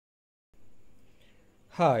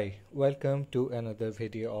Hi, welcome to another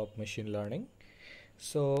video of machine learning.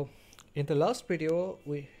 So in the last video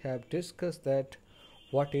we have discussed that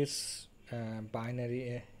what is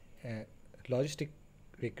binary logistic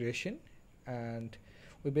regression, and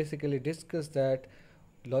we basically discussed that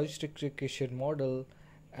logistic regression model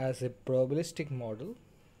as a probabilistic model.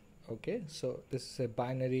 Okay, so this is a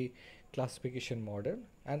binary classification model,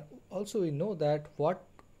 and also we know that what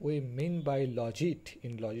we mean by logit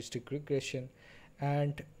in logistic regression,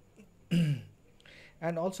 and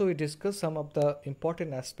and also we discuss some of the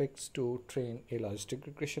important aspects to train a logistic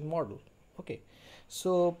regression model. Okay,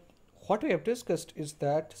 so what we have discussed is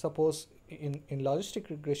that suppose in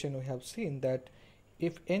logistic regression we have seen that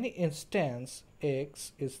if any instance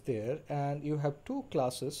x is there and you have two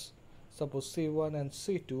classes, suppose C1 and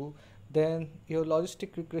C2, then your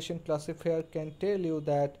logistic regression classifier can tell you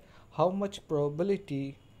that how much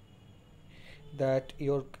probability that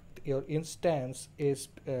your instance is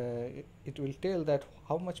it will tell that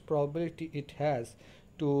how much probability it has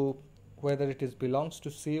to whether it is belongs to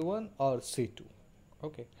C1 or C2.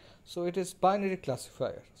 Okay, so it is binary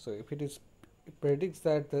classifier. So if it predicts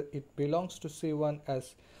that it belongs to C1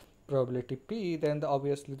 as probability P, then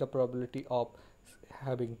obviously the probability of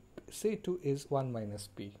having C2 is 1 minus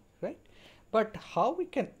P, right? But how we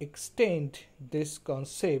can extend this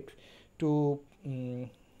concept to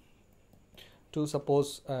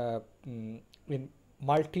suppose in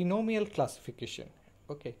multinomial classification.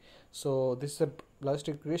 Okay, so this is a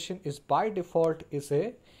logistic regression is by default is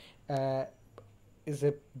a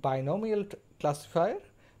binomial classifier,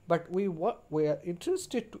 but we are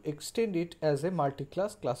interested to extend it as a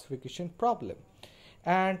multi-class classification problem.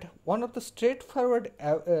 And one of the straightforward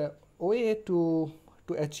way to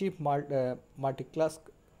achieve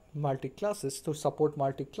multi-classes to support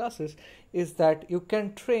multi-classes is that you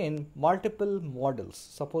can train multiple models.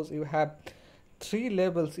 Suppose you have three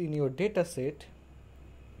labels in your data set.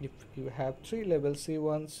 If you have three labels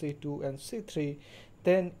C1, C2 and C3,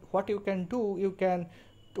 then what you can do, you can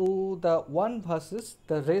do the one versus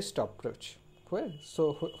the rest approach. Well,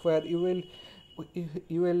 so where you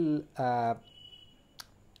will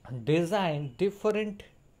design different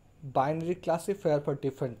binary classifier for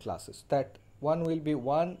different classes. That one will be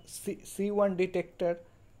one C1 detector,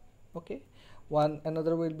 okay,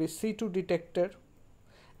 another will be C2 detector,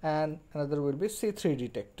 and another will be C3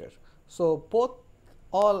 detector. So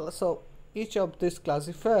each of this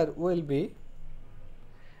classifier will be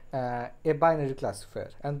a binary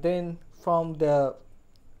classifier, and then from the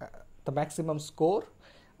maximum score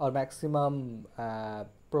or maximum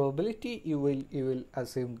probability, you will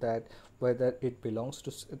assume that whether it belongs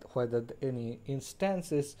to whether any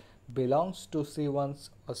instances belongs to C1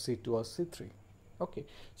 or C2 or C3. Okay,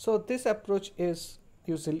 so this approach is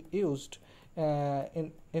usually used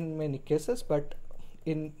in many cases, but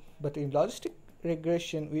in logistic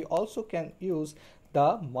regression we also can use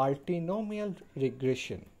the multinomial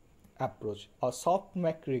regression approach or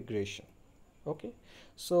Softmax regression. Okay,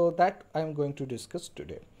 so that I'm going to discuss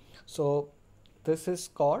today. So this is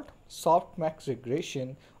called Softmax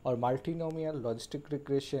regression or multinomial logistic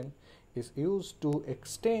regression, is used to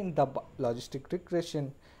extend the logistic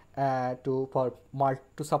regression to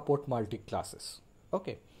support multi-classes.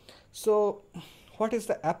 Okay, so what is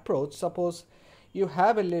the approach? Suppose you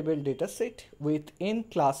have a labeled data set with n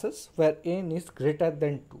classes where n is greater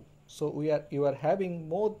than 2. So you are having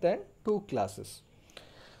more than 2 classes.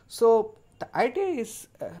 So the idea is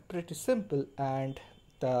pretty simple, and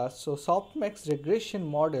so Softmax regression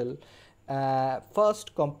model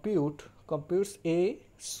first computes a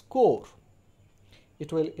score.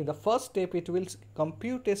 It will, in the first step, it will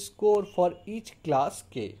compute a score for each class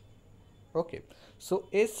k. Okay, so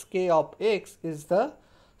sk of x is the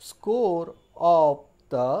score of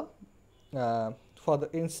the for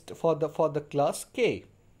the class k.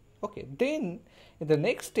 Okay, then in the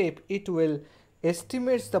next step it will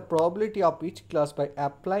estimates the probability of each class by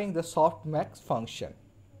applying the Softmax function.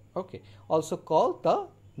 Okay, also called the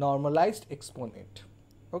normalized exponent,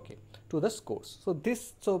 okay, to the scores. So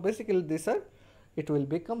basically it will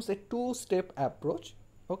becomes a two-step approach.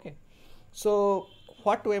 Okay, so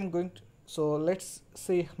what I am going to, so let's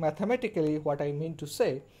see mathematically what I mean to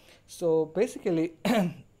say. So basically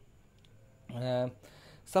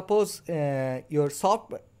suppose your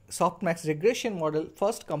Softmax regression model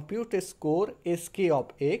first compute a score sk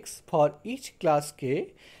of x for each class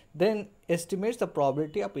k, then estimates the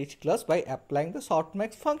probability of each class by applying the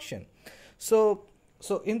Softmax function. So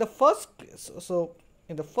in the first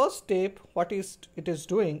step, what it is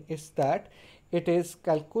doing is that it is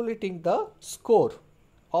calculating the score.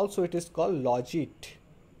 Also it is called logit.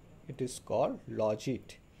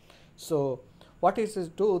 So what is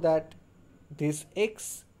it do that this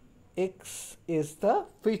x is the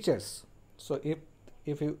features. So if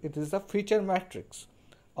it is a feature matrix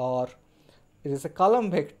or it is a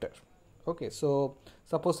column vector. Okay, so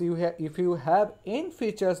suppose if you have n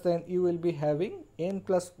features, then you will be having n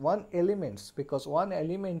plus 1 elements, because one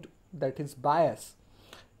element that is bias,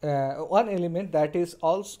 one element that is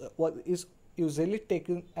also what is usually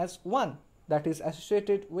taken as 1, that is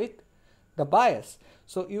associated with the bias.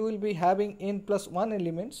 So you will be having n plus 1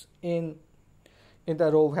 elements in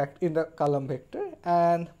the row vector, in the column vector,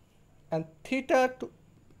 and theta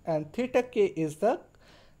k is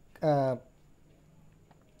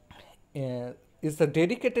the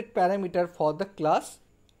dedicated parameter for the class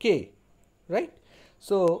k, right?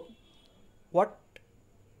 So what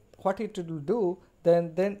it will do,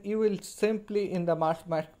 then you will simply in the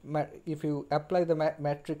if you apply the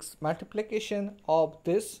matrix multiplication of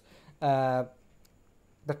this the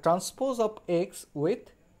transpose of x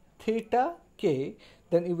with theta k,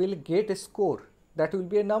 then you will get a score that will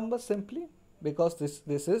be a number simply, because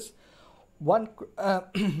this is one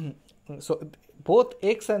so both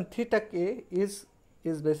x and theta k is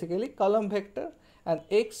basically column vector, and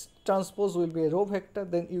x transpose will be a row vector.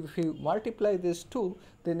 Then if you multiply these two,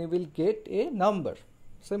 then you will get a number.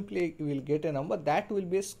 Simply you will get a number that will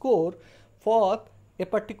be a score for a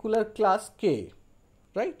particular class k,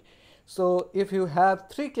 right? So if you have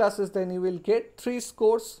 3 classes, then you will get 3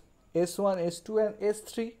 scores, S1, S2 and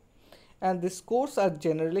S3, and these scores are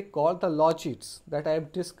generally called the logits that I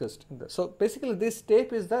have discussed. So basically this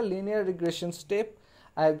step is the linear regression step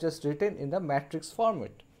I have just written in the matrix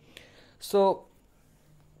format. So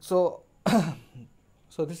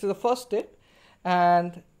this is the first step,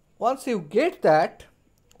 and once you get that,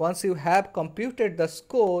 once you have computed the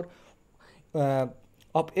score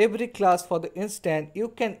of every class for the instant, you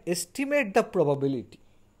can estimate the probability.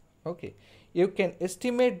 Okay, you can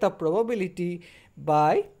estimate the probability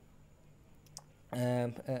by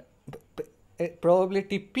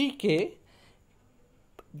probability pk,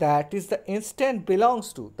 that is the instant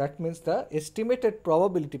belongs to, that means the estimated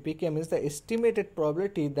probability, pk means the estimated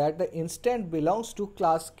probability that the instant belongs to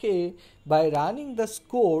class k by running the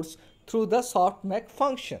scores through the softmax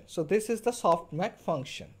function. So this is the softmax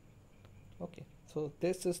function. Okay, so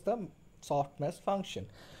this is the softmax function.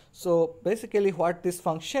 So basically what this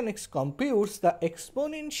function computes the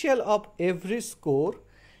exponential of every score,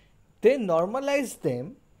 then normalize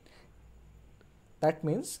them, that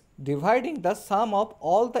means dividing the sum of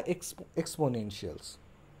all the exponentials.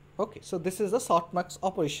 Okay, so this is the softmax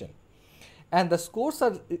operation, and the scores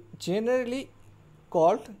are generally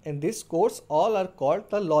called, and these scores all are called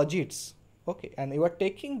the logits. Okay, and you are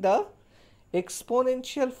taking the exponent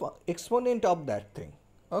of that thing.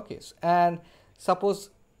 Okay, and suppose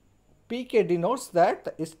pk denotes that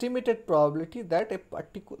the estimated probability that a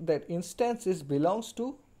particular that instance is belongs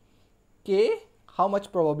to k, how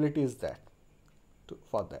much probability is that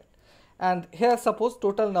for that. And here suppose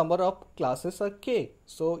total number of classes are k,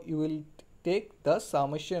 so you will take the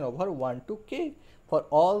summation over 1 to k for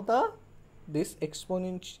all the this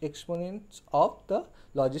exponents of the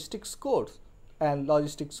logistic scores, and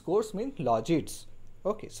logistic scores mean logits.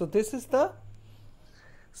 Okay, so this is the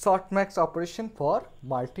softmax operation for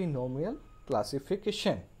multinomial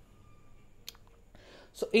classification.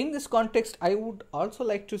 So in this context, I would also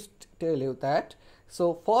like to tell you that,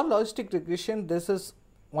 so for logistic regression, this is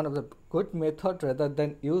one of the good method rather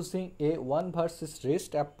than using a one versus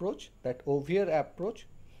rest approach, that OVR approach,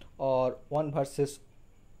 or one versus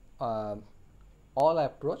all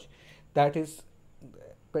approach. That is,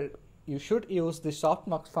 you should use the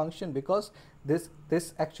softmax function, because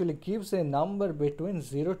this actually gives a number between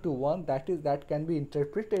 0 to 1 that can be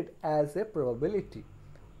interpreted as a probability,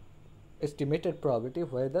 estimated probability,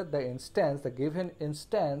 whether the given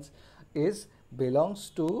instance belongs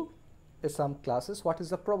to some classes, what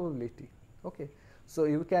is the probability. Okay, so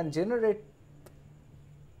you can generate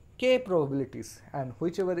k probabilities, and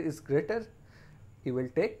whichever is greater, you will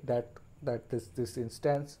take that this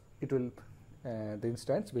instance, it will the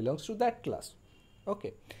instance belongs to that class.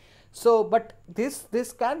 Okay, so but this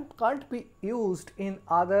can't be used in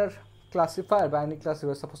other classifier, binary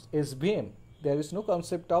classifier, suppose SVM. There is no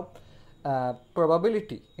concept of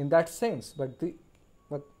probability in that sense, but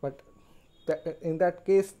in that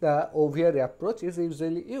case the OVR approach is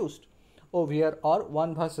usually used, OVR or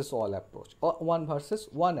one versus all approach, or one versus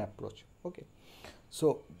one approach. Okay,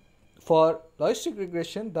 so for logistic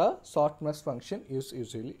regression, the softmax function is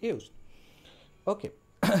usually used. Okay,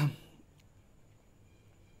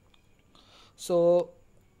 so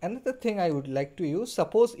another thing I would like to use,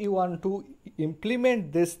 suppose you want to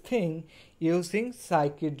implement this thing using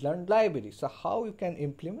scikit-learn library. So how you can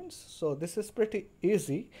implement? So this is pretty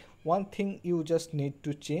easy. One thing you just need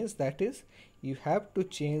to change, that is you have to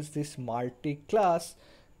change this multi-class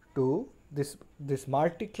to this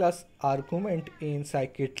multi-class argument in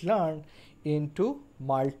scikit-learn into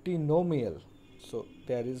multinomial. So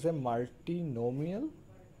there is a multinomial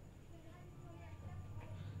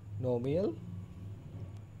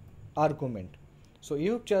argument. So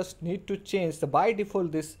you just need to change the, by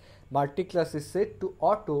default this multi-class is set to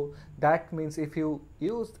auto. That means if you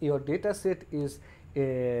use your data set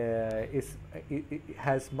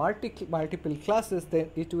has multiple classes, then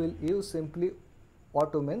it will use simply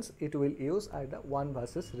auto, means it will use either one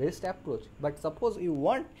versus rest approach. But suppose you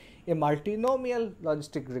want a multinomial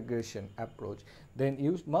logistic regression approach, then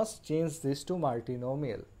you must change this to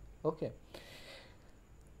multinomial. Okay.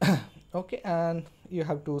 Okay, and you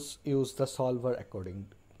have to use the solver according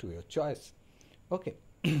to your choice. Okay.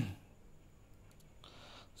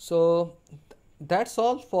 So that's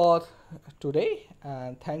all for today,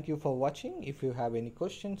 and thank you for watching. If you have any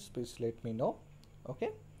questions, please let me know. Okay,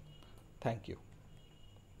 thank you.